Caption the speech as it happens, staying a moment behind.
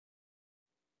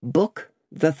Book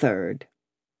the Third.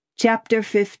 Chapter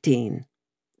 15.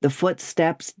 The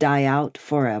Footsteps Die Out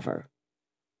Forever.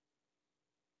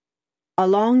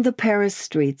 Along the Paris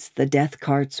streets the death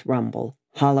carts rumble,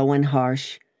 hollow and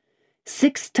harsh.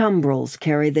 6 tumbrils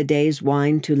carry the day's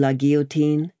wine to La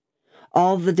Guillotine,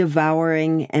 all the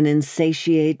devouring and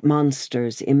insatiate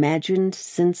monsters imagined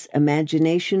since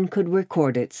imagination could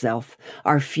record itself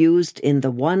are fused in the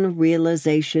one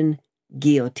realization,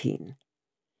 guillotine.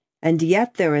 And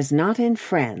yet there is not in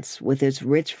France, with its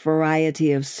rich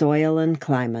variety of soil and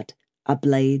climate, a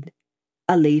blade,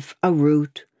 a leaf, a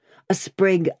root, a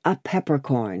sprig, a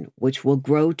peppercorn, which will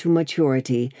grow to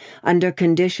maturity under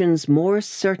conditions more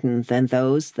certain than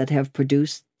those that have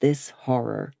produced this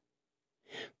horror.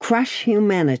 Crush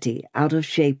humanity out of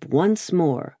shape once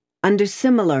more, under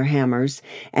similar hammers,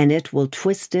 and it will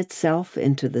twist itself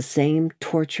into the same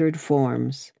tortured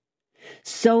forms.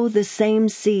 Sow the same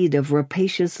seed of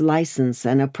rapacious license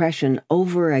and oppression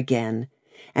over again,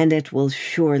 and it will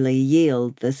surely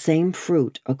yield the same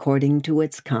fruit according to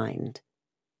its kind.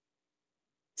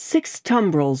 6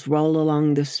 tumbrils roll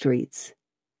along the streets.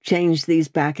 Change these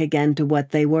back again to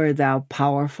what they were, thou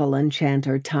powerful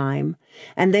enchanter Time,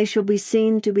 and they shall be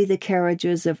seen to be the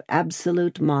carriages of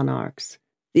absolute monarchs,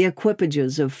 the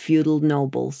equipages of feudal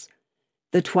nobles,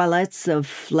 the toilettes of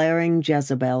flaring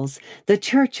Jezebels, the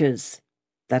churches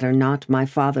that are not my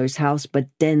father's house but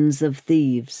dens of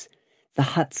thieves, the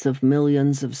huts of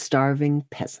millions of starving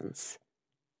peasants.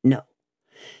 No,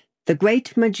 the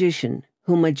great magician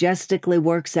who majestically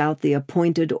works out the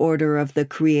appointed order of the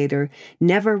Creator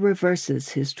never reverses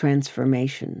his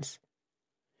transformations.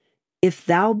 If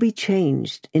thou be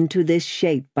changed into this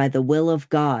shape by the will of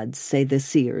God, say the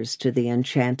seers to the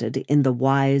enchanted in the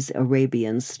wise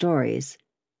Arabian stories,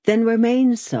 then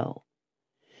remain so.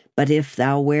 But if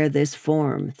thou wear this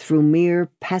form through mere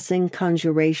passing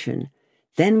conjuration,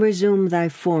 then resume thy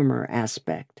former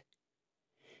aspect.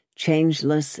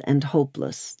 Changeless and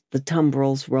hopeless, the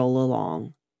tumbrils roll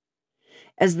along.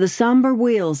 As the somber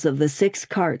wheels of the 6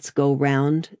 carts go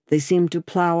round, they seem to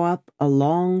plow up a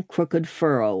long, crooked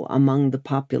furrow among the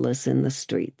populace in the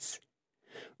streets.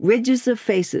 Ridges of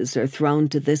faces are thrown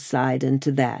to this side and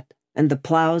to that, and the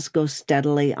plows go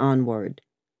steadily onward.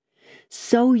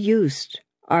 So used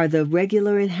are the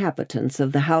regular inhabitants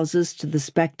of the houses to the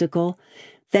spectacle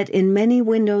that in many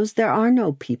windows there are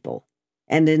no people,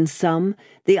 and in some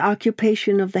the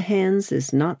occupation of the hands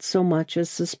is not so much as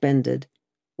suspended,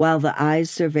 while the eyes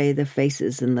survey the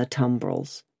faces in the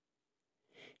tumbrils.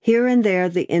 Here and there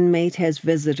the inmate has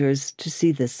visitors to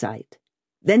see the sight.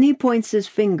 Then he points his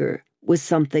finger with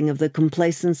something of the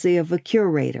complacency of a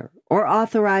curator or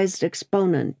authorized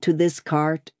exponent to this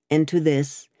cart and to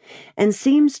this, and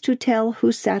seems to tell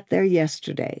who sat there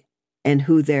yesterday and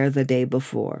who there the day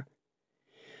before.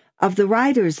 Of the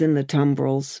riders in the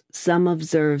tumbrils, some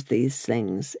observe these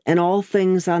things, and all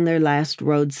things on their last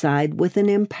roadside with an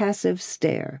impassive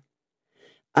stare.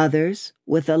 Others,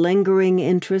 with a lingering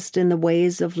interest in the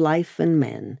ways of life and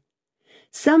men.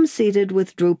 Some seated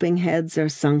with drooping heads are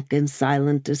sunk in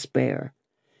silent despair.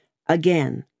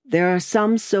 Again, there are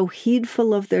some so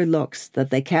heedful of their looks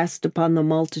that they cast upon the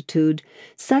multitude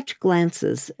such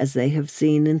glances as they have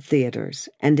seen in theaters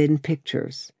and in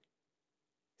pictures.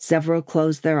 Several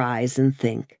close their eyes and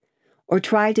think, or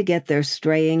try to get their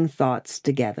straying thoughts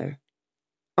together.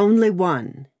 Only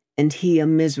one, and he a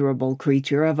miserable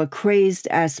creature of a crazed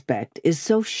aspect, is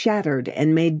so shattered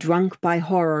and made drunk by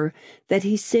horror that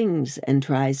he sings and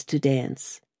tries to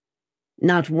dance.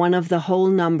 Not one of the whole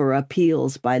number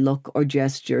appeals by look or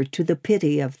gesture to the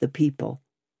pity of the people.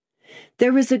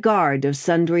 There is a guard of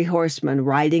sundry horsemen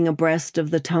riding abreast of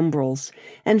the tumbrils,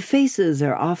 and faces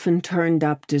are often turned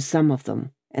up to some of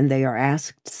them, and they are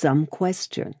asked some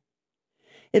question.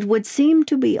 It would seem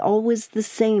to be always the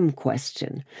same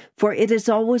question, for it is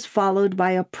always followed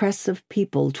by a press of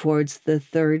people towards the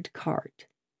 3rd cart.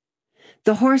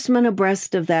 The horsemen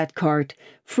abreast of that cart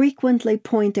frequently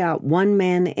point out one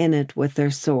man in it with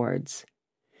their swords.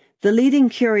 The leading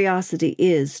curiosity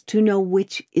is to know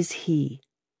which is he.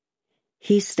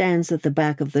 He stands at the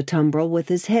back of the tumbril with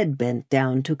his head bent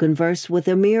down to converse with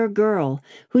a mere girl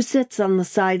who sits on the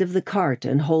side of the cart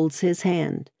and holds his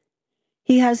hand.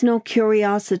 He has no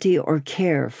curiosity or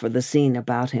care for the scene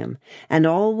about him, and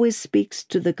always speaks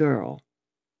to the girl.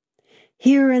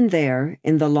 Here and there,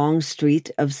 in the long street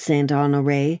of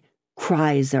Saint-Honoré,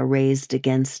 cries are raised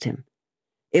against him.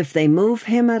 If they move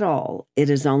him at all, it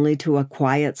is only to a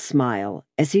quiet smile,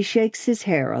 as he shakes his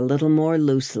hair a little more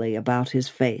loosely about his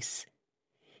face.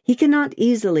 He cannot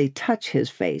easily touch his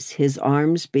face, his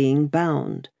arms being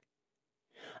bound.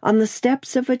 On the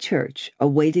steps of a church,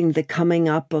 awaiting the coming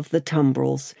up of the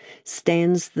tumbrils,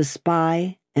 stands the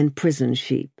spy and prison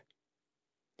sheep.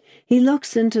 He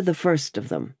looks into the first of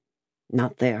them.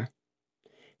 Not there.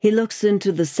 He looks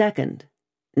into the second.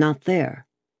 Not there.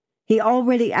 He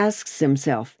already asks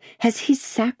himself, has he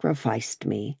sacrificed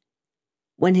me?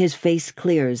 When his face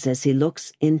clears as he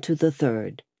looks into the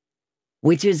third.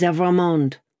 Which is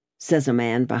Evrémonde? Says a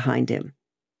man behind him.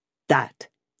 That,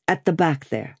 at the back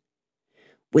there.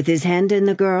 With his hand in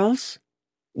the girl's?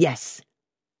 Yes.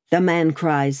 The man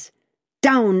cries,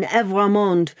 Down,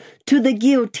 Evrémonde! To the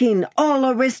guillotine, all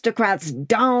aristocrats,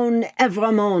 down,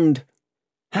 Evrémonde!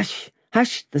 Hush,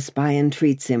 hush, the spy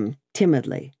entreats him,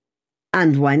 timidly.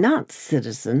 And why not,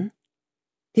 citizen?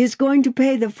 He is going to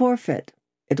pay the forfeit.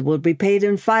 It will be paid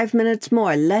in 5 minutes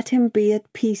more. Let him be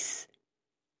at peace.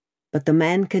 But the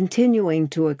man continuing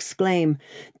to exclaim,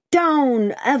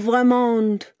 Down,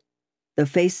 Evrémonde! The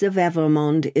face of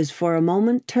Evrémonde is for a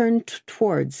moment turned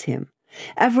towards him.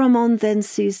 Evrémonde then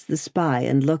sees the spy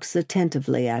and looks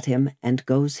attentively at him and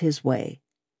goes his way.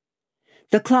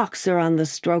 The clocks are on the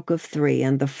stroke of 3,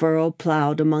 and the furrow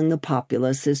ploughed among the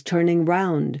populace is turning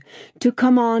round to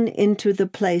come on into the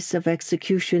place of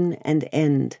execution and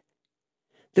end.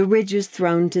 The ridges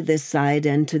thrown to this side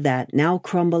and to that now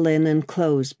crumble in and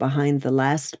close behind the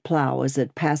last plough as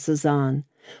it passes on,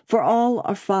 for all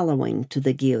are following to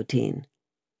the guillotine.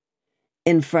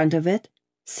 In front of it,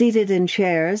 seated in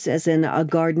chairs as in a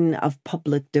garden of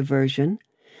public diversion,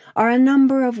 are a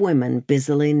number of women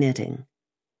busily knitting.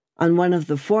 On one of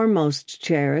the foremost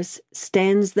chairs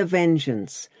stands the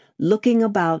Vengeance, looking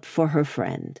about for her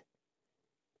friend.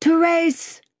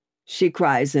 Thérèse! She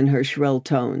cries in her shrill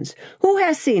tones. Who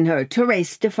has seen her,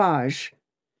 Thérèse Defarge?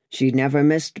 She never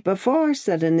missed before,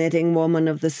 said a knitting woman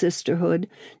of the sisterhood.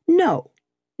 No,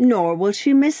 nor will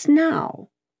she miss now,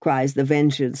 cries the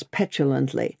Vengeance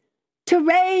petulantly.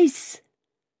 Thérèse!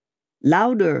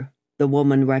 Louder, the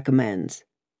woman recommends.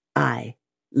 Aye,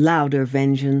 louder,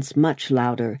 Vengeance, much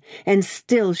louder, and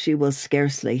still she will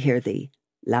scarcely hear thee.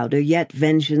 Louder yet,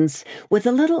 Vengeance, with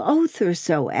a little oath or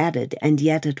so added, and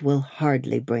yet it will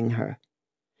hardly bring her.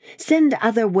 Send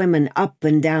other women up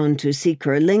and down to seek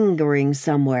her, lingering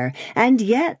somewhere, and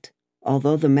yet,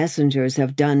 although the messengers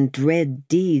have done dread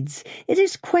deeds, it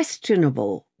is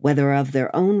questionable whether of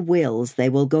their own wills they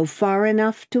will go far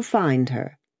enough to find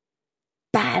her.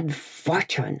 Bad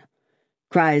fortune!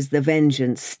 Cries the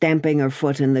Vengeance, stamping her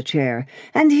foot in the chair,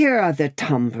 and here are the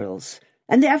tumbrils.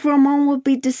 And Evrémonde will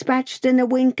be dispatched in a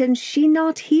wink, and she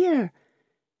not here.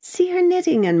 See her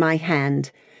knitting in my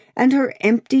hand, and her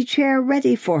empty chair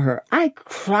ready for her. I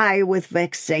cry with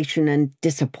vexation and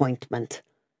disappointment.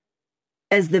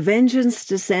 As the Vengeance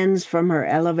descends from her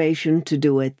elevation to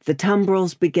do it, the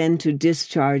tumbrils begin to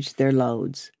discharge their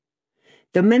loads.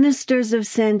 The ministers of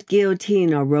Sainte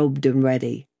Guillotine are robed and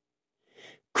ready.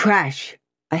 Crash!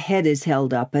 A head is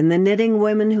held up, and the knitting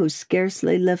women who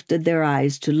scarcely lifted their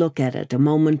eyes to look at it a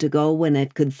moment ago when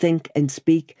it could think and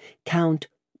speak count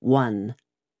 1.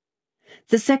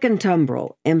 The second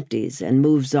tumbril empties and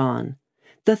moves on.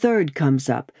 The third comes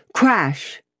up.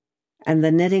 Crash! And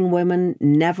the knitting women,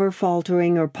 never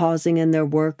faltering or pausing in their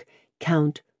work,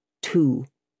 count 2.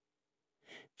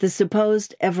 The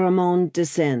supposed Evrémonde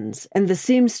descends, and the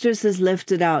seamstress is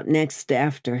lifted out next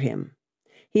after him.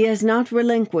 He has not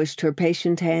relinquished her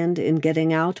patient hand in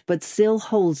getting out, but still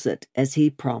holds it as he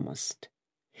promised.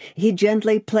 He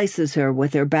gently places her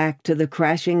with her back to the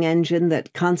crashing engine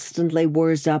that constantly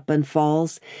whirs up and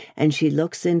falls, and she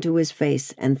looks into his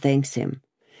face and thanks him.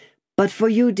 But for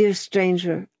you, dear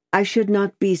stranger, I should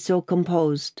not be so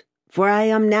composed, for I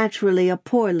am naturally a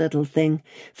poor little thing,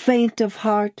 faint of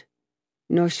heart,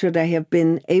 nor should I have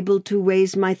been able to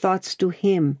raise my thoughts to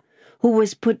him, who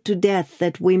was put to death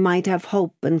that we might have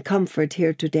hope and comfort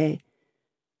here today.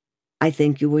 I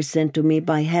think you were sent to me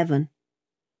by heaven.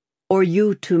 Or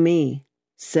you to me,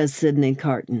 says Sidney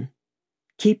Carton.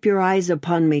 Keep your eyes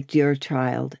upon me, dear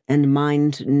child, and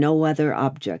mind no other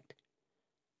object.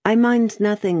 I mind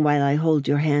nothing while I hold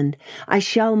your hand. I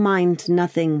shall mind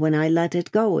nothing when I let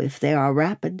it go, if they are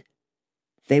rapid.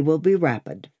 They will be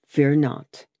rapid, fear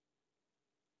not.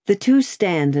 The two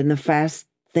stand in the fast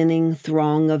thinning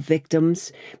throng of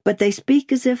victims, but they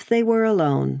speak as if they were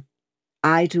alone.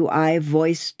 Eye to eye,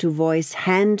 voice to voice,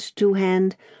 hand to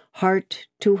hand, heart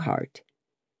to heart.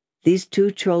 These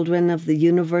two children of the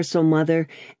universal mother,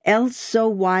 else so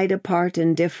wide apart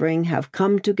and differing, have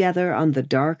come together on the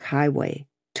dark highway,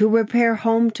 to repair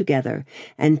home together,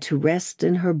 and to rest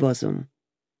in her bosom.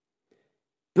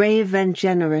 Brave and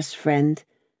generous friend,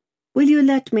 will you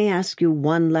let me ask you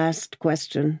one last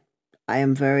question? I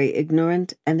am very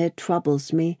ignorant, and it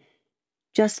troubles me.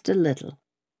 just a little.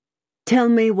 Tell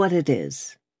me what it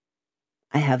is.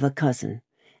 I have a cousin,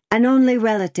 an only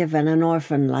relative and an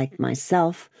orphan like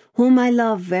myself, whom I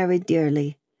love very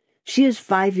dearly. She is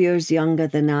 5 years younger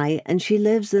than I, and she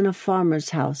lives in a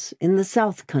farmer's house in the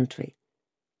South Country.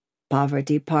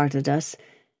 Poverty parted us,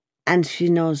 and she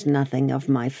knows nothing of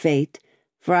my fate,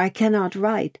 for I cannot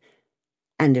write,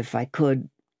 and if I could,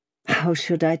 how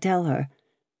should I tell her?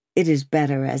 It is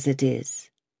better as it is.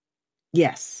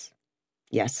 Yes,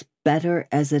 better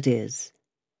as it is.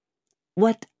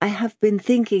 What I have been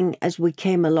thinking as we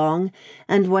came along,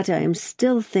 and what I am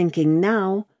still thinking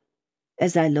now,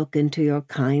 as I look into your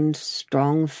kind,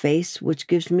 strong face, which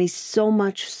gives me so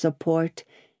much support,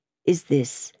 is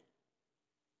this.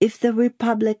 If the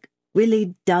Republic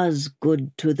really does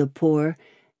good to the poor,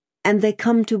 and they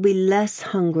come to be less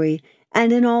hungry,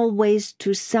 and in all ways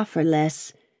to suffer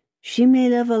less, she may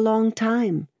live a long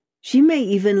time. She may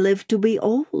even live to be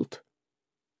old.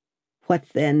 What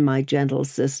then, my gentle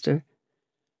sister?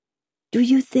 Do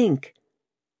you think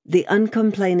the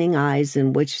uncomplaining eyes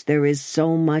in which there is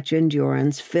so much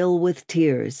endurance fill with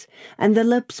tears, and the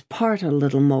lips part a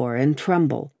little more and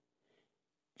tremble,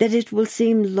 that it will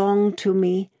seem long to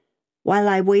me, while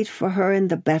I wait for her in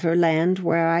the better land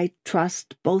where I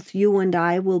trust both you and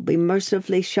I will be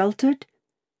mercifully sheltered?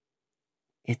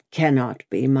 It cannot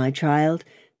be, my child.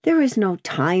 There is no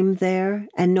time there,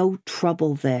 and no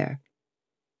trouble there.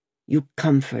 You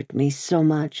comfort me so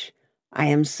much. I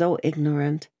am so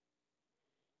ignorant.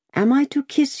 Am I to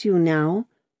kiss you now?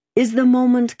 Is the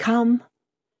moment come?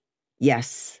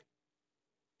 Yes.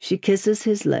 She kisses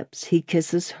his lips, he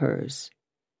kisses hers.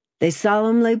 They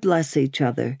solemnly bless each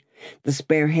other. The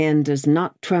spare hand does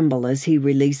not tremble as he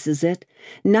releases it.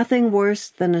 Nothing worse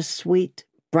than a sweet,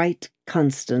 bright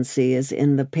constancy is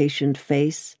in the patient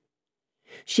face.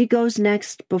 She goes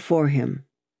next before him,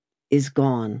 is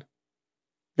gone.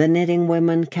 The knitting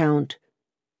women count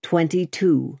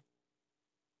 22.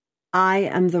 I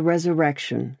am the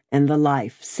resurrection and the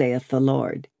life, saith the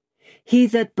Lord. He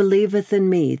that believeth in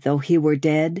me, though he were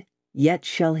dead, yet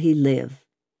shall he live.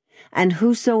 And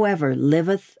whosoever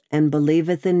liveth and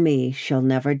believeth in me shall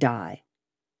never die.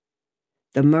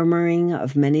 The murmuring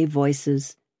of many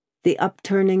voices, the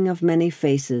upturning of many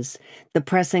faces, the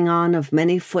pressing on of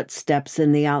many footsteps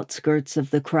in the outskirts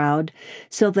of the crowd,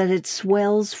 so that it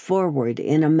swells forward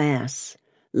in a mass,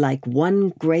 like one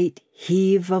great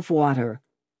heave of water,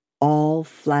 all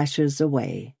flashes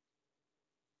away.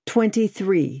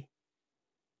 23.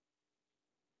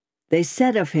 They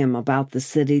said of him about the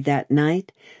city that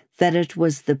night that it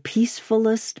was the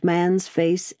peacefullest man's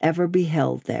face ever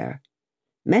beheld there.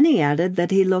 Many added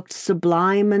that he looked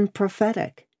sublime and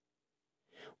prophetic.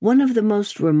 One of the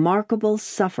most remarkable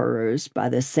sufferers by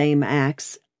the same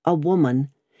axe, a woman,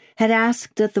 had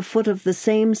asked at the foot of the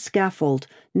same scaffold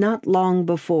not long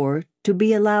before to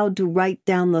be allowed to write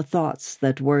down the thoughts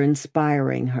that were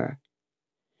inspiring her.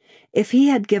 If he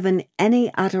had given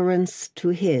any utterance to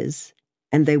his,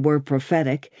 and they were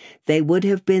prophetic, they would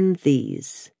have been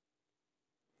these.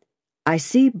 I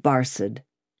see Barsad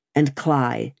and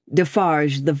Cly,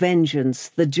 Defarge, the Vengeance,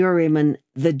 the Juryman,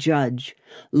 the Judge,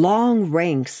 long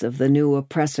ranks of the new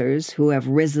oppressors who have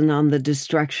risen on the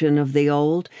destruction of the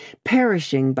old,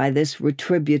 perishing by this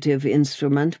retributive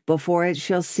instrument before it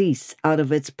shall cease out of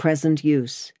its present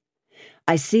use.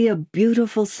 I see a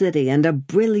beautiful city and a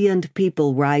brilliant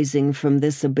people rising from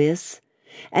this abyss,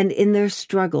 and in their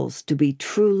struggles to be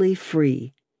truly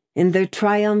free, in their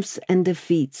triumphs and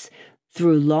defeats,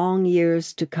 through long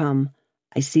years to come,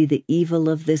 I see the evil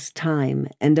of this time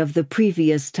and of the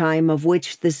previous time of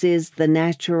which this is the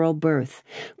natural birth,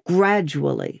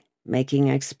 gradually making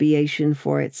expiation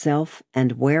for itself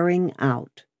and wearing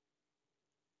out.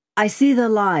 I see the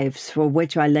lives for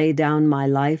which I lay down my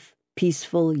life,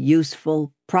 peaceful,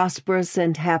 useful, prosperous,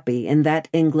 and happy in that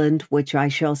England which I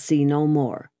shall see no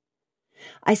more.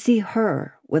 I see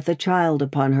her with a child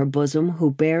upon her bosom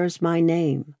who bears my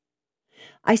name.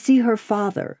 I see her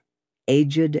father,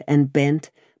 aged and bent,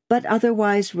 but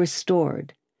otherwise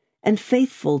restored, and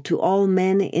faithful to all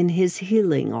men in his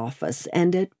healing office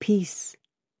and at peace.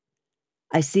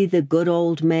 I see the good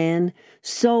old man,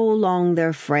 so long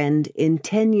their friend, in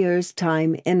 10 years'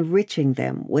 time enriching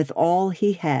them with all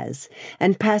he has,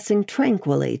 and passing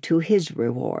tranquilly to his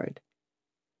reward.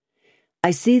 I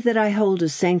see that I hold a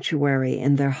sanctuary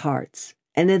in their hearts,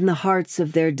 and in the hearts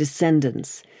of their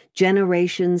descendants,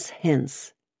 generations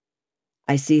hence.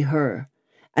 I see her,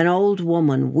 an old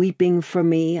woman weeping for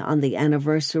me on the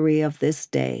anniversary of this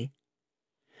day.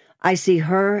 I see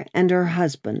her and her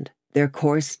husband, their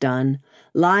course done,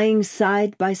 lying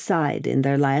side by side in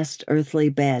their last earthly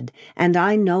bed, and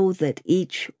I know that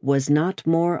each was not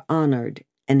more honored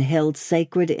and held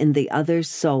sacred in the other's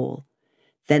soul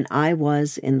than I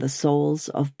was in the souls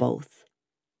of both.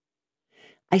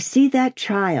 I see that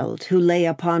child who lay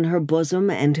upon her bosom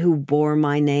and who bore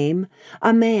my name,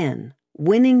 a man,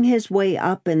 winning his way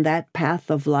up in that path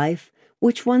of life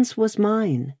which once was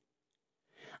mine.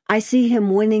 I see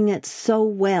him winning it so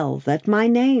well that my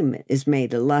name is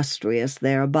made illustrious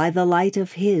there by the light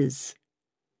of his.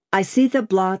 I see the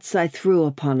blots I threw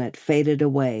upon it faded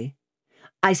away.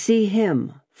 I see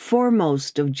him,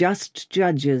 foremost of just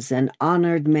judges and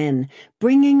honored men,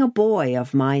 bringing a boy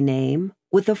of my name,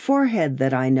 with a forehead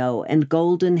that I know and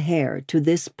golden hair, to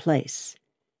this place,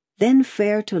 then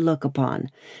fair to look upon,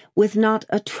 with not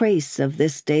a trace of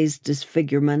this day's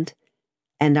disfigurement,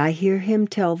 and I hear him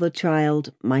tell the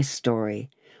child my story,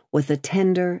 with a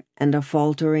tender and a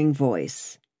faltering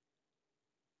voice.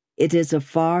 It is a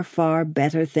far, far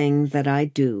better thing that I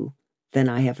do than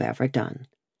I have ever done.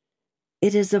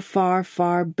 It is a far,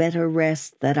 far better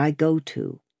rest that I go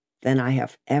to than I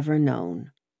have ever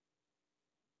known.